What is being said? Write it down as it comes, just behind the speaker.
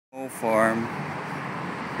farm.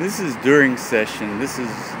 This is during session. This is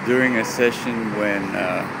during a session when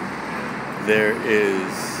there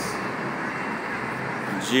is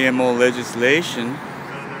GMO legislation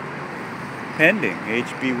pending,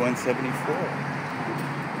 HB 174.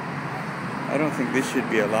 I don't think this should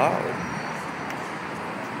be allowed.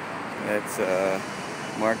 That's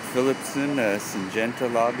Mark Phillipson, a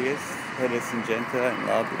Syngenta lobbyist, head of Syngenta and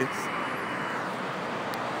lobbyist.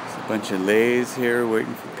 There's a bunch of lays here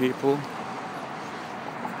waiting for people.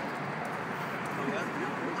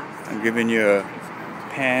 I'm giving you a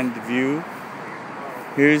panned view.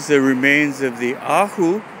 Here's the remains of the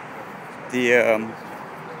Ahu, the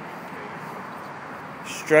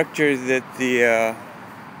structure that the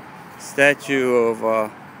statue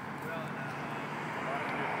of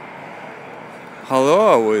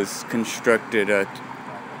Haloa was constructed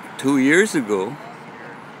 2 years ago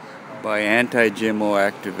by anti-GMO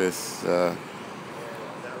activists.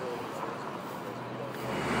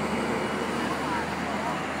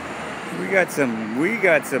 We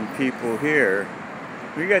got some people here.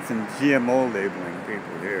 We got some GMO labeling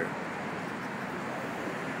people here.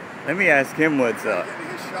 Let me ask him what's up.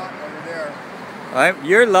 His shot over there.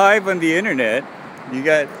 You're live on the internet. You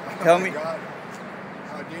got. Tell me. God.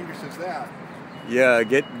 How dangerous is that? Yeah,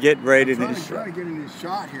 get right in his shot. Trying to get in his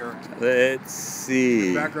shot here. Let's see.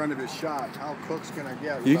 The background of his shot. How close can I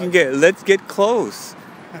get? You can get. Let's get close.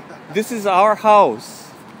 This is our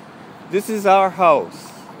house. This is our house.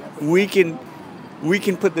 We can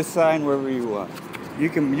put the sign wherever you want. You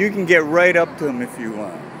can get right up to him if you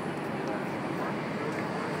want.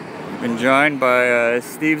 We've been joined by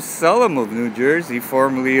Steve Sullum of New Jersey,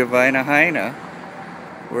 formerly of Ainahaina.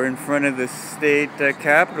 We're in front of the state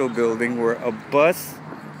capitol building where a bus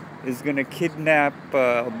is going to kidnap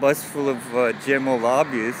a bus full of GMO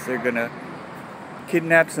lobbyists. They're going to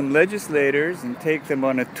kidnap some legislators and take them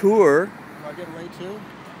on a tour. Do I get away too?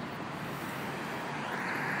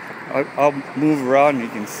 I'll move around and you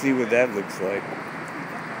can see what that looks like.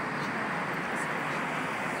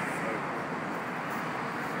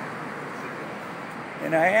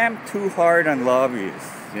 And I am too hard on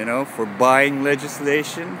lobbyists, you know, for buying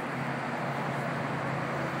legislation.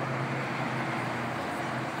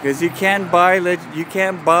 Because you can't buy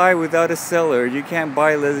without a seller. You can't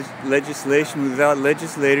buy legislation without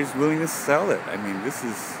legislators willing to sell it. I mean,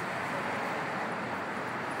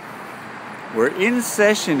 we're in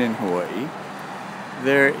session in Hawaii.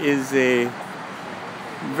 There is a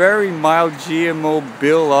very mild GMO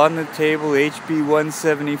bill on the table, HB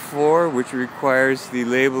 174, which requires the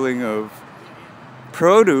labeling of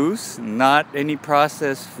produce, not any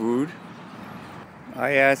processed food.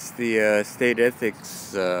 I asked the State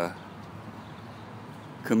Ethics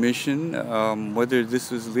Commission whether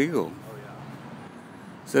this was legal.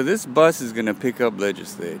 So this bus is going to pick up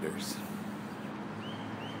legislators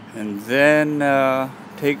and then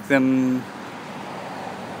take them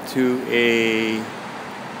to a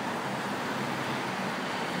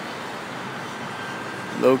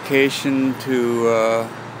location to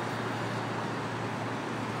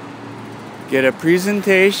get a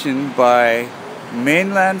presentation by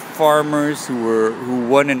mainland farmers who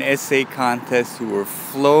won an essay contest, who were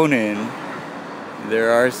flown in.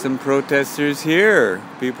 There are some protesters here,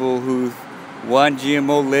 people who want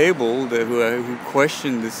GMO labeled, who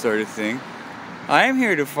question this sort of thing. I am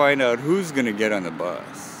here to find out who's going to get on the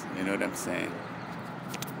bus. You know what I'm saying?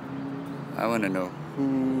 I want to know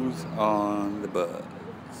who's on the bus.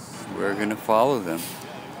 We're going to follow them.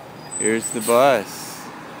 Here's the bus.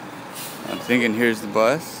 I'm thinking here's the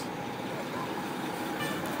bus.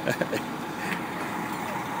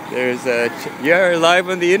 You're live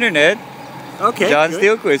on the internet. Okay. John good.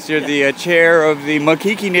 Steelquist, you're the chair of the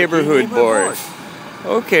Makiki Neighborhood Board.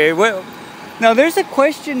 Okay, well, now there's a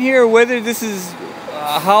question here whether this is,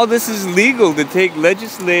 how this is legal to take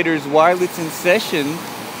legislators while it's in session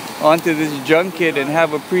onto this junket and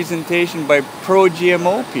have a presentation by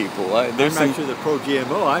pro-GMO people. I'm not sure they're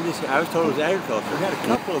pro-GMO. I was told it was agriculture. We had a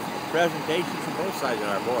couple of presentations from both sides on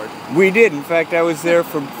our board. We did. In fact, I was there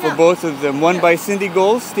for both of them. One by Cindy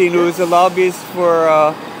Goldstein, who was a lobbyist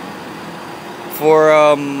for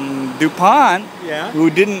DuPont, who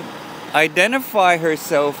didn't identify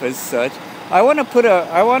herself as such. I want to put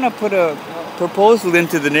a proposal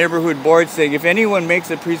into the neighborhood board saying if anyone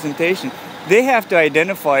makes a presentation, they have to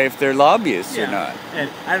identify if they're lobbyists or not. And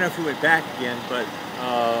I don't know if we went back again, but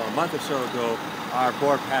a month or so ago, our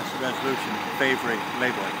board passed a resolution favoring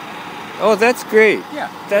labeling. Oh, that's great. Yeah.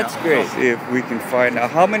 That's great. See if we can find out.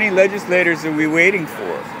 How many legislators are we waiting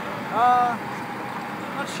for?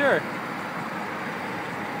 Not sure.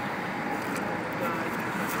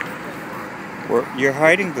 You're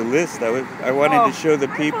hiding the list. I wanted to show the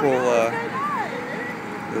people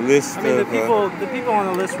the list I mean, of. the people on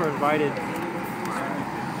the list were invited.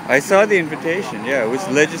 I saw the invitation. Yeah, it was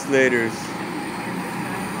legislators.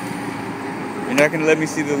 You're not going to let me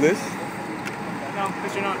see the list? No,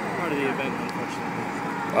 because you're not part of the event,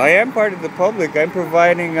 unfortunately. I am part of the public. I'm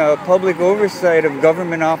providing public oversight of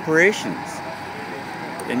government operations.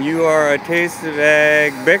 And you are A Taste of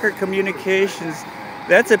Ag, Becker Communications.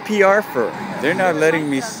 That's a PR firm. They're not letting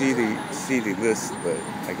me see the list, but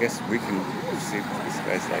I guess we can see if this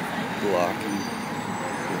guy's like blocking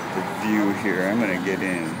the view here. I'm gonna get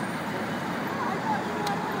in.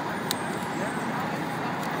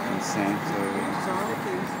 Monsanto.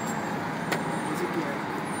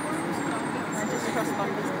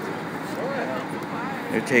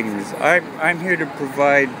 They're taking this. I'm here to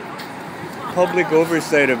provide public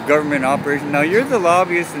oversight of government operations. Now you're the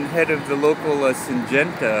lobbyist and head of the local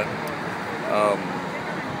Syngenta,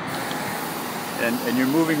 and you're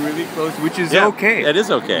moving really close, which is okay. It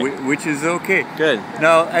is okay. Which is okay. Good.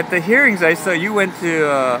 Now at the hearings I saw you went to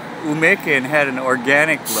Umeke and had an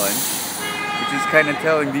organic lunch, which is kind of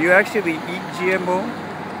telling. Do you actually eat GMO?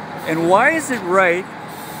 And why is it right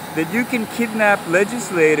that you can kidnap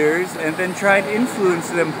legislators and then try and influence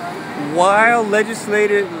them while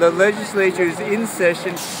the legislature is in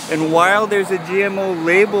session and while there's a GMO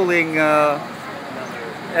labeling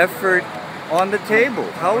effort on the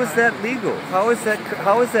table? How is that legal? How is that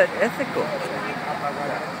ethical?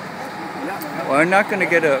 Well, I'm not going to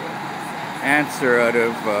get an answer out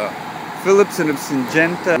of Phillipson of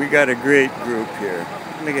Syngenta. We got a great group here.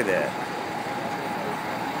 Look at that.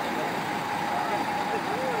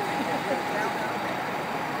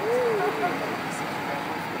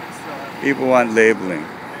 People want labeling.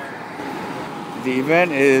 The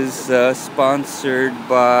event is sponsored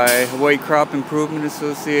by Hawaii Crop Improvement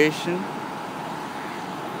Association.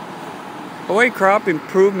 Hawaii Crop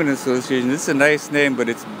Improvement Association, this is a nice name, but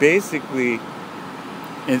it's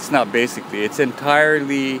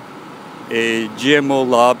entirely a GMO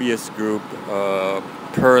lobbyist group.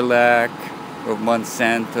 Perlac of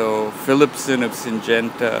Monsanto, Phillipson of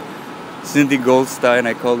Syngenta, Cindy Goldstein,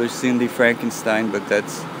 I call her Cindy Frankenstein, but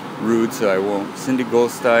that's rude, so I won't. Cindy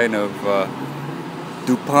Goldstein of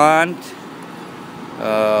DuPont,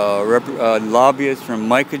 lobbyists from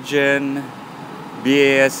Mycogen,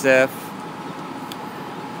 BASF.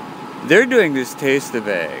 They're doing this Taste of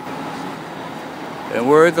Ag. And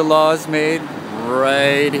where are the laws made?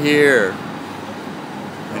 Right here.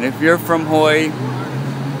 And if you're from Hawaii,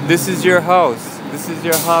 this is your house. This is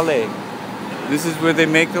your hale. This is where they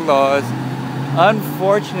make the laws.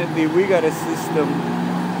 Unfortunately, we got a system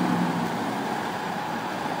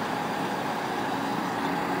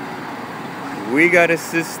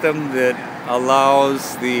that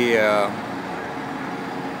allows the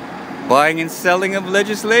buying and selling of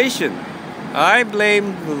legislation. I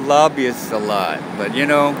blame the lobbyists a lot, but you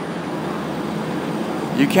know,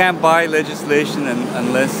 you can't buy legislation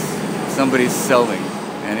unless somebody's selling.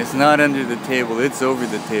 And it's not under the table, it's over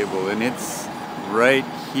the table, and it's right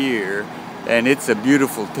here. And it's a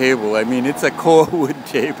beautiful table. I mean, it's a koa wood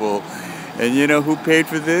table. And you know who paid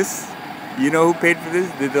for this? You know who paid for this?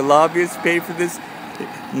 Did the lobbyists pay for this?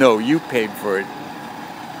 No, you paid for it.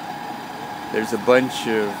 There's a bunch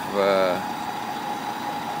of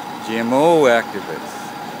GMO activists.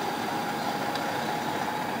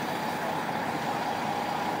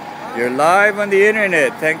 You're live on the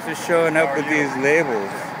internet. Thanks for showing up with these labels.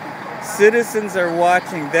 Citizens are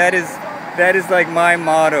watching. That is like my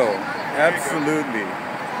motto. Absolutely.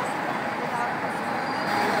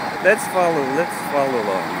 Let's follow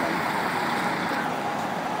along.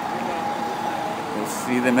 We'll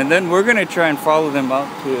see them, and then we're gonna try and follow them out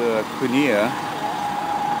to Kunia.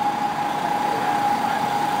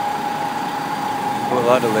 A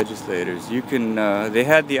lot of legislators. You can. They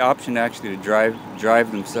had the option actually to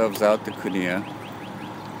drive themselves out to Kunia.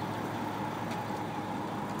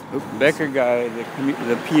 Oop, Becker guy,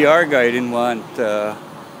 the PR guy didn't want.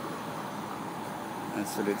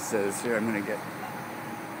 That's what it says here. I'm gonna get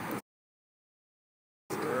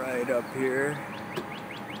right up here.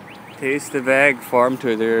 Taste of Ag farm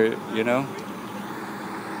tour there, you know.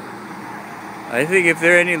 I think if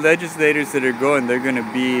there are any legislators that are going, they're gonna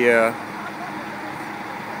be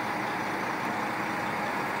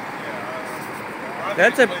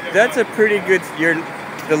that's a pretty good.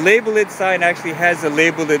 The Label It sign actually has a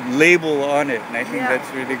Label It label on it, and I think that's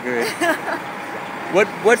really good. What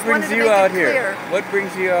brings you out here? What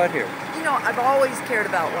brings you out here? you know, I've always cared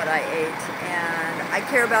about what I ate, and I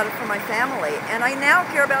care about it for my family, and I now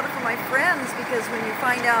care about it for my friends, because when you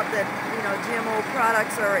find out that, you know, GMO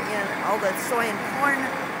products are in all the soy and corn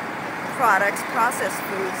products, processed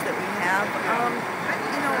foods that we have,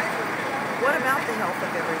 you know, what about the health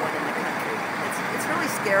of everyone in the country? It's really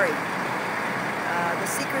scary. The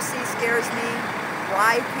secrecy scares me.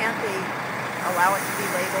 Why can't they allow it to be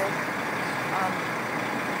labeled?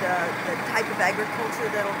 The type of agriculture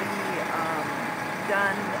that'll be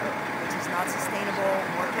done, which is not sustainable,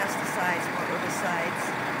 more pesticides, more herbicides,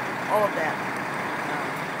 all of that.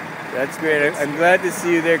 That's great. I'm glad to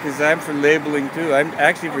see you there, because I'm for labeling too. I'm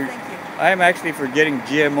actually for getting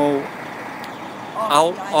GMO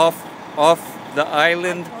out off the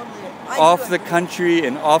island, off the country,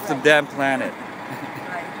 and off the damn planet.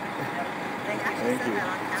 Thank you.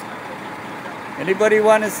 Anybody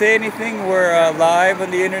want to say anything? We're live on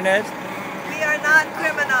the internet. We are not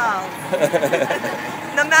criminals.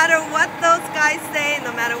 No matter what those guys say,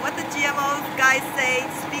 no matter what the GMO guys say,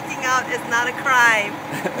 speaking out is not a crime.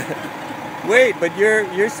 Wait, but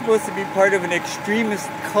you're supposed to be part of an extremist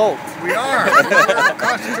cult. We are. We're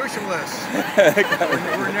constitutionalists.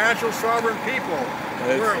 We're natural sovereign people.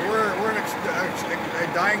 We're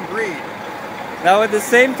a dying breed. Now, at the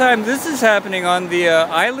same time this is happening on the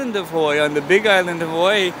island of Hawaii, on the big island of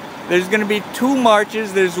Hawaii, there's going to be 2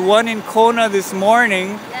 marches. There's one in Kona this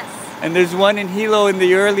morning, and there's one in Hilo in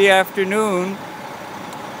the early afternoon.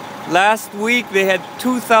 Last week they had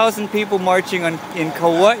 2,000 people marching in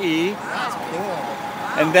Kauai, That's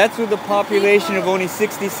cool. and that's with a population of only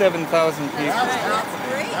 67,000 people.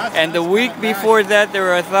 And the week before that, there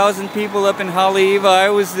were 1,000 people up in Haleiwa. I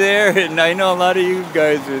was there, and I know a lot of you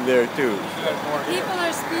guys were there too. People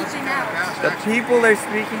are speaking out. The people are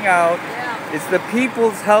speaking out. Yeah. It's the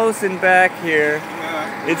people's house in back here.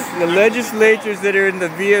 It's the legislators that are in the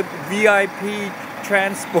VIP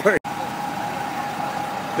transport.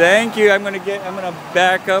 Thank you. I'm gonna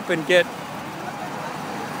back up and get.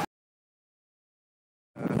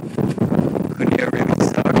 Kunia really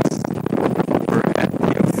sucks. We're at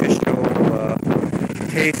the official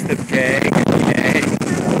Taste of GMO.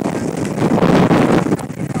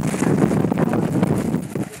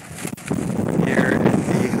 Here at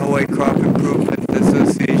the Hawaii Crop Improvement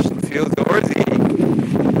Association field, or the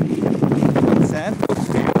Monsanto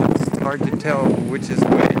field. It's hard to tell which is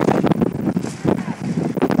which.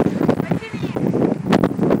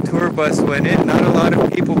 Tour bus went in. Not a lot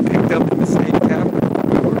of people picked up at the state capitol.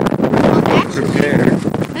 We were prepared.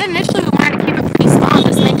 But initially we wanted to keep it pretty small,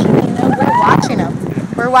 just make sure they know we're watching them.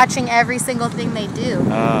 We're watching every single thing they do.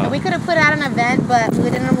 And we could have put out an event, but we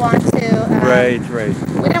didn't want to. Right.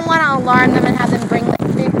 We didn't want to alarm them and have them bring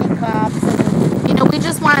like 50 cops. And, you know, we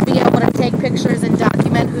just want to be able to take pictures and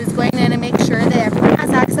document who's going in and make sure that everyone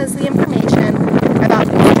has access to the information about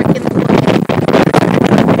who's drinking the Kool-Aid.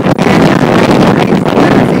 And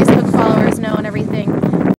let our Facebook followers know and everything.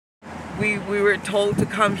 We were told to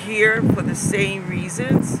come here for the same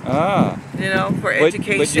reasons, you know, for But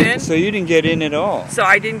education. so you didn't get in at all. So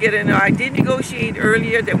I didn't get in. I did negotiate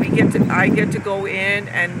earlier that I get to go in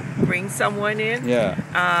and bring someone in. Yeah.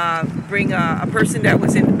 Bring a person that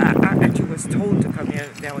was in. Actually, was told to come in.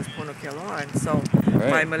 That was Pono Kealoha. So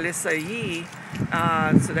by Melissa Yee,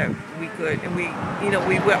 so that we could, and we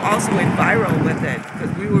were also in viral with it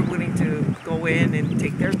because we were willing to go in and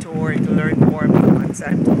take their tour and to learn more about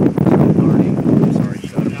Monsanto.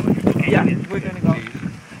 Yeah, we're gonna go.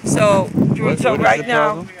 So right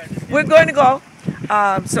now, we're going to go.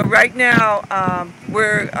 So right now,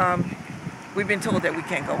 we've been told that we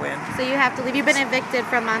can't go in. So you have to leave. You've been evicted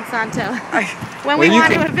from Monsanto. When we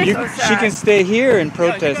want to evict you, she can stay here and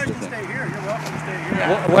protest with them. Stay here. You're welcome to stay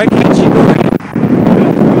here. Why can't she go in?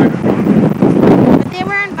 But they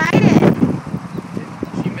were invited.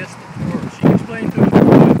 She missed the tour. She explained to them.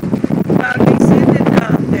 They said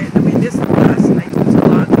that we missed the bus and I took so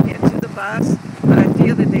long to get to the bus, but I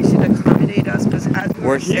feel that they should accommodate us because as we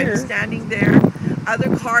were standing there,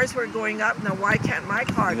 other cars were going up. Now why can't my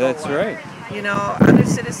car go up? That's right. You know, other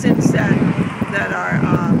citizens that are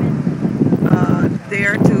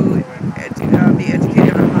there to be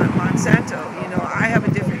educated on Monsanto. You know, I have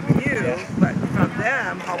a different view, but from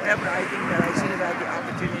them, however, I think that I should have had the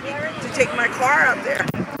opportunity to take my car up there.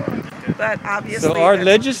 But obviously, so our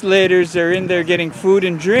legislators are in there getting food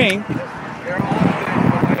and drink.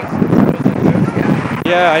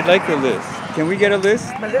 Yeah, I'd like a list. Can we get a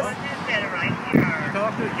list?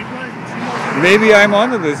 Maybe I'm on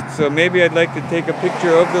the list, so maybe I'd like to take a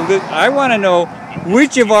picture of the list. I want to know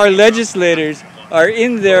which of our legislators are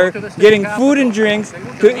in there getting food and drinks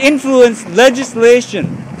to influence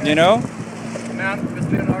legislation, you know?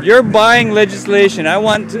 You're buying legislation. I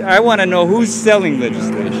want to know who's selling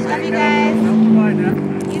legislation. Love you guys.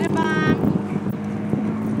 Eat a bomb.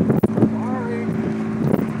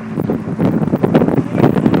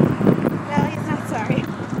 No, he's not sorry.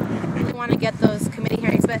 We want to get those committee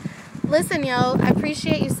hearings, but listen, yo, I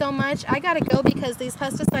appreciate you so much. I gotta go because these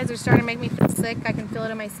pesticides are starting to make me feel sick. I can feel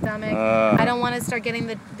it in my stomach. I don't want to start getting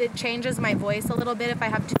it changes my voice a little bit if I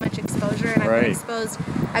have too much exposure, and I've been exposed.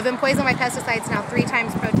 I've been poisoned by pesticides now 3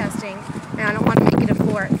 times protesting, and I don't want to make it a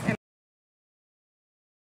 4th.